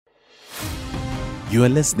You are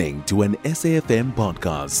listening to an SAFM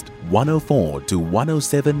podcast, 104 to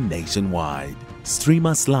 107 nationwide. Stream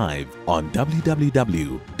us live on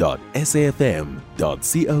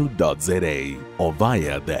www.safm.co.za or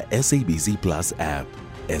via the SABC Plus app.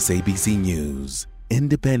 SABC News,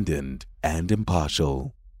 independent and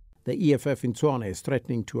impartial. The EFF in Tshwane is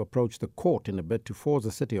threatening to approach the court in a bid to force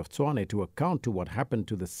the City of Tshwane to account to what happened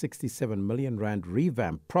to the 67 million rand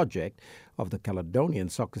revamp project of the Caledonian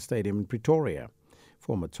Soccer Stadium in Pretoria.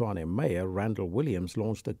 Former Tshwane Mayor Randall Williams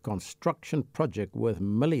launched a construction project worth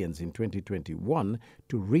millions in 2021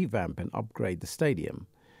 to revamp and upgrade the stadium.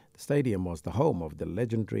 The stadium was the home of the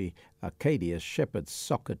legendary Arcadia Shepherds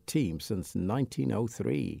soccer team since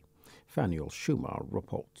 1903. Fanuel Schumer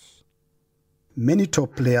reports. Many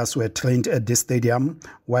top players were trained at this stadium,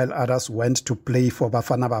 while others went to play for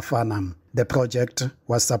Bafana Bafana. The project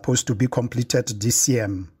was supposed to be completed this year,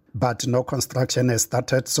 but no construction has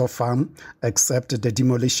started so far, except the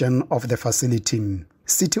demolition of the facility.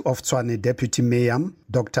 City of Tshwane Deputy Mayor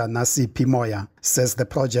Dr. Nasi Pimoya says the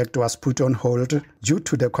project was put on hold due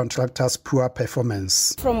to the contractor's poor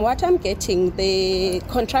performance. From what I'm getting, the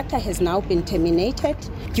contractor has now been terminated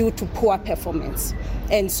due to poor performance.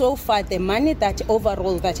 And so far, the money that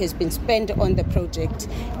overall that has been spent on the project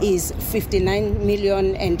is 59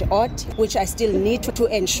 million and odd, which I still need to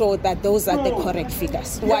ensure that those are the correct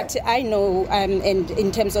figures. What I know, and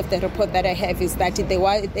in terms of the report that I have, is that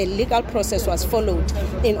the legal process was followed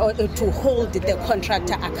in order to hold the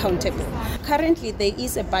contractor accountable. Currently, there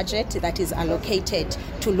is a budget that is allocated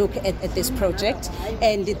to look at this project,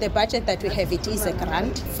 and the budget that we have, it is a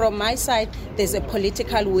grant. From my side, there's a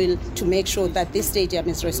political will to make sure that this stadium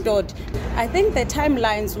is restored. I think the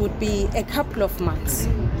timelines would be a couple of months.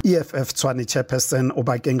 EFF Tshwane Chairperson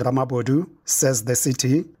Obakeng Ramabodu says the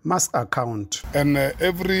city must account. And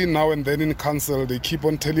every now and then in council, they keep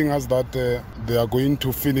on telling us that they are going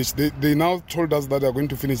to finish. They now told us that they are going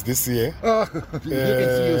to finish this year. You can see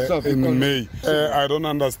yourself in May. I don't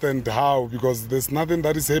understand how, because there's nothing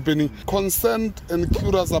that is happening. Concerned and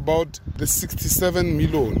curious about the 67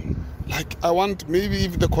 million. Like, I want, maybe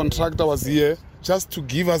if the contractor was here, just to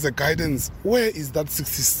give us a guidance, where is that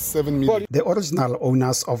 67 million? The original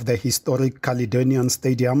owners of the historic Caledonian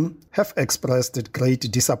Stadium have expressed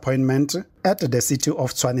great disappointment at the City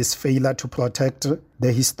of Tshwane's failure to protect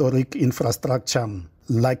the historic infrastructure.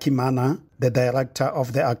 Lucky Mana, the director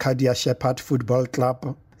of the Arcadia Shepherd Football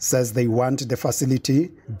Club, says they want the facility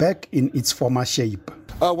back in its former shape.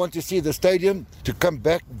 I want to see the stadium to come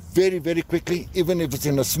back very, very quickly, even if it's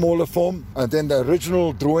in a smaller form. And then the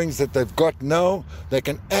original drawings that they've got now, they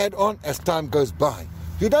can add on as time goes by.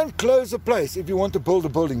 You don't close a place if you want to build a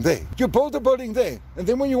building there. You build a building there, and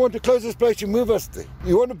then when you want to close this place, you move us there.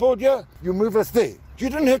 You want to build here, you move us there. You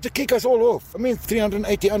didn't have to kick us all off. I mean,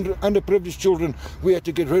 380 underprivileged children we had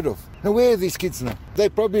to get rid of. Now, where are these kids now? They're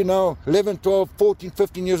probably now 11, 12, 14,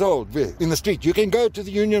 15 years old there in the street. You can go to the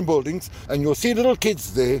union buildings and you'll see little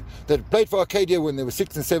kids there that played for Arcadia when they were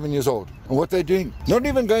 6 and 7 years old. And what they're doing? Not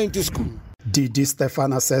even going to school. Didi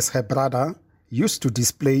Stefana says her brother used to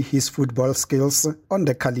display his football skills on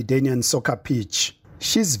the Caledonian soccer pitch.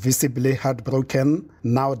 She's visibly heartbroken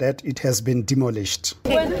now that it has been demolished. He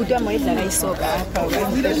came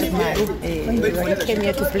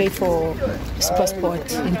here to play for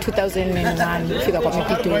Sport in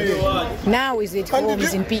 2001. Now he's at home,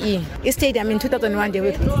 he's in PE. This stadium in 2001, it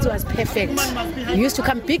was perfect. Used to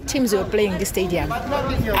come big teams were playing this stadium.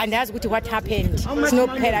 And that's what happened. Snow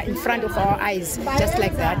pillar in front of our eyes, just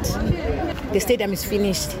like that. The stadium is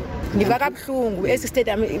finished. Stadium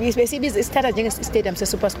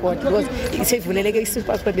se-Supersport because isivuleleke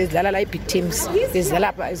i-Supersport bezidlala la i-big teams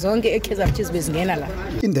bezidlala zonke e-Kaizer Chiefs bezingena la.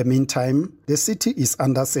 In the meantime, the city is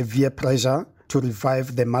under severe pressure to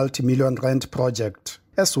revive the multi-million rand project,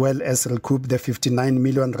 as well as recoup the 59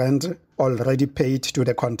 million rand already paid to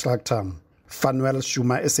the contractor. Fanuel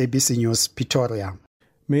Schumer, SABC News, Pretoria.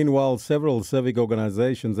 Meanwhile, several civic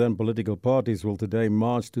organizations and political parties will today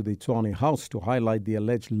march to the Tshwane House to highlight the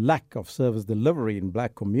alleged lack of service delivery in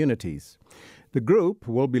black communities. The group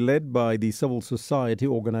will be led by the civil society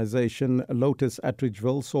organization Lotus,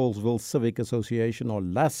 Atteridgeville, Saulsville Civic Association, or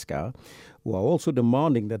LASCA, who are also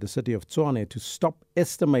demanding that the City of Tshwane to stop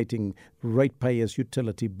estimating ratepayers'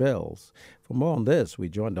 utility bills. For more on this, we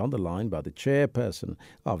joined on the line by the chairperson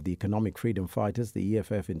of the Economic Freedom Fighters, the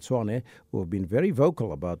EFF in Tshwane, who have been very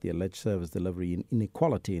vocal about the alleged service delivery and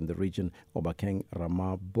inequality in the region, Obakeng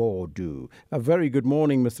Ramabodu. A very good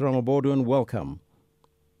morning, Mr. Ramabodu, and welcome.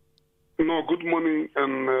 No, good morning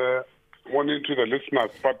and morning to the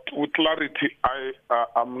listeners. But with clarity,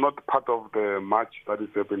 I'm not part of the march that is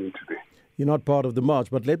happening today. You're not part of the march,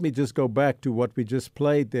 but let me just go back to what we just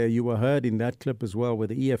played there. You were heard in that clip as well, where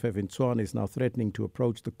the EFF in Tshwane is now threatening to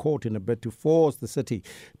approach the court in a bid to force the city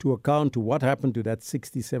to account to what happened to that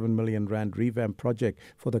 67 million rand revamp project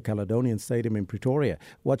for the Caledonian Stadium in Pretoria.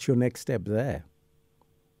 What's your next step there?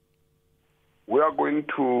 We are going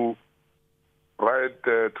to write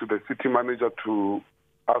to the city manager to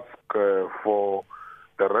ask for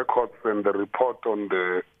the records and the report on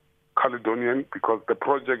the Caledonian, because the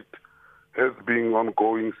project has been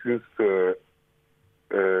ongoing since the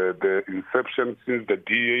inception, since the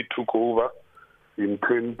DA took over in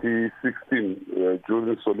 2016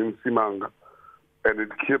 during Solim Simanga, and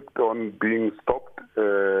it kept on being stopped.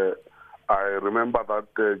 I remember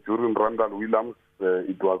that during Randall Williams,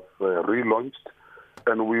 it was relaunched,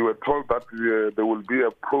 and we were told that there will be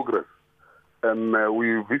a progress. And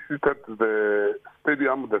we visited the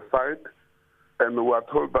stadium, the site, and we were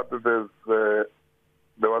told that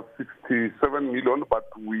there was 67 million, but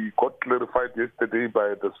we got clarified yesterday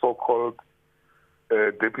by the so-called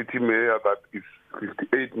deputy mayor that it's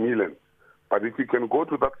 58 million. But if you can go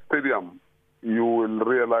to that stadium, you will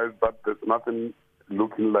realize that there's nothing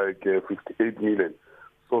looking like 58 million.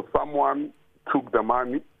 So someone took the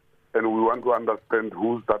money, and we want to understand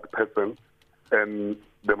who's that person, and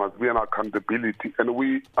there must be an accountability. And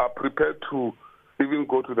we are prepared to even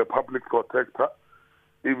go to the public protector,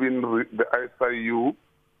 even the ICU,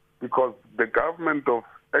 because the government of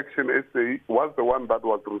Action SA was the one that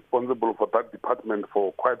was responsible for that department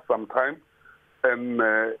for quite some time. And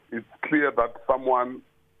it's clear that someone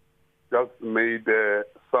just made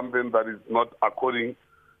something that is not according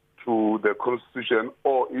to the Constitution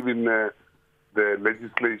or even the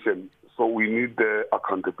legislation. So we need the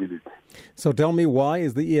accountability. So tell me, why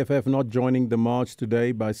is the EFF not joining the march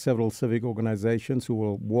today by several civic organizations who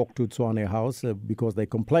will walk to Tshwane House because they're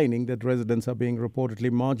complaining that residents are being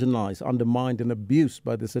reportedly marginalized, undermined and abused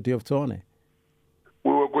by the City of Tshwane?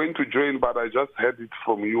 We were going to join, but I just heard it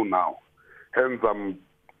from you now. Hence, I'm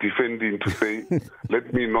defending to say,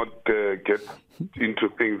 let me not get into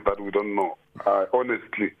things that we don't know.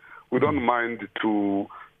 Honestly, we don't mind to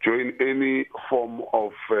join any form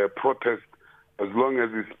of protest as long as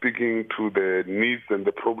it's speaking to the needs and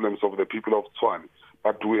the problems of the people of Tshwane.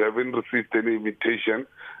 But we haven't received any invitation,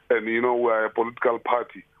 and we are a political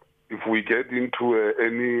party. If we get into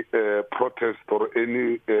any protest or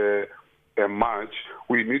any march,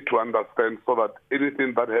 we need to understand so that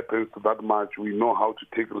anything that happens to that march, we know how to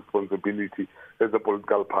take responsibility as a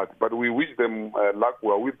political party. But we wish them luck. We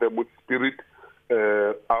are with them with spirit.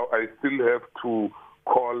 I still have to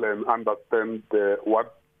call and understand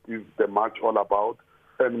what is the march all about.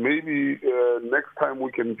 And maybe next time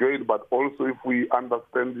we can join, but also if we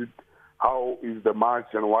understand it, how is the march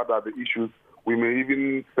and what are the issues, we may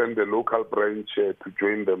even send a local branch to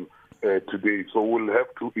join them today. So we'll have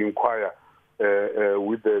to inquire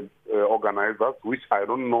with the organizers, which I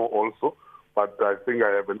don't know also, but I think I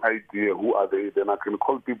have an idea who are they. Then I can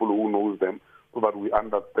call people who knows them, so that we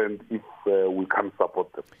understand if we can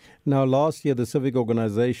support them. Now, last year, the civic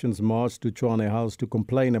organizations marched to Tshwane House to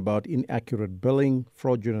complain about inaccurate billing,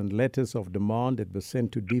 fraudulent letters of demand that were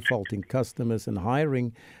sent to defaulting customers, and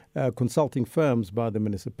hiring consulting firms by the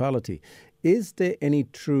municipality. Is there any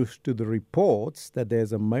truth to the reports that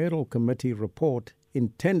there's a mayoral committee report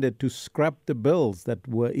intended to scrap the bills that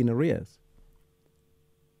were in arrears?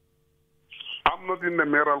 I'm not in the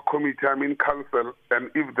mayoral committee, I'm in council,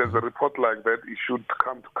 and if there's a report like that, it should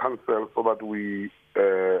come to council so that we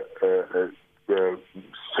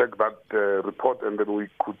check that report, and then we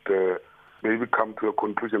could maybe come to a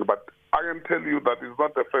conclusion. But I can tell you that it's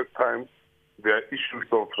not the first time there are issues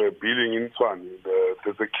of billing in Tshwane.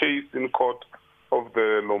 There's a case in court of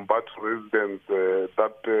the Lombardo residents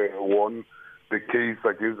that won the case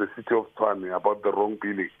against the City of Tshwane about the wrong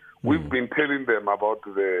billing. We've been telling them about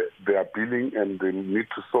their billing, and they need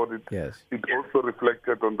to sort it. Yes. It also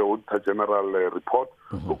reflected on the Auditor General report.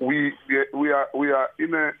 We are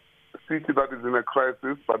in a city that is in a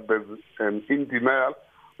crisis, but there's an in denial.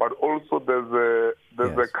 But also there's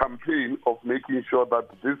a campaign of making sure that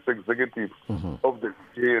this executive of the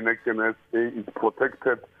CA and XNSA is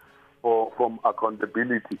protected from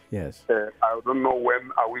accountability. Yes. I don't know when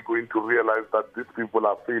are we going to realize that these people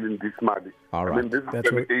are failing this money. All right. I mean, this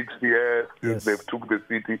is an 8 years since they've took the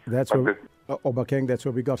city. That's Obakeng, that's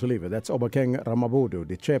where we got to leave it. That's Obakeng Ramabodu,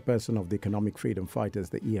 the chairperson of the Economic Freedom Fighters,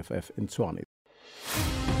 the EFF in Tshwane.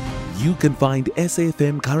 You can find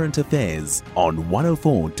SAFM Current Affairs on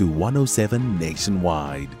 104 to 107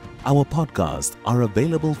 nationwide. Our podcasts are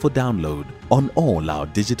available for download on all our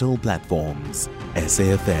digital platforms.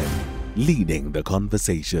 SAFM, leading the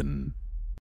conversation.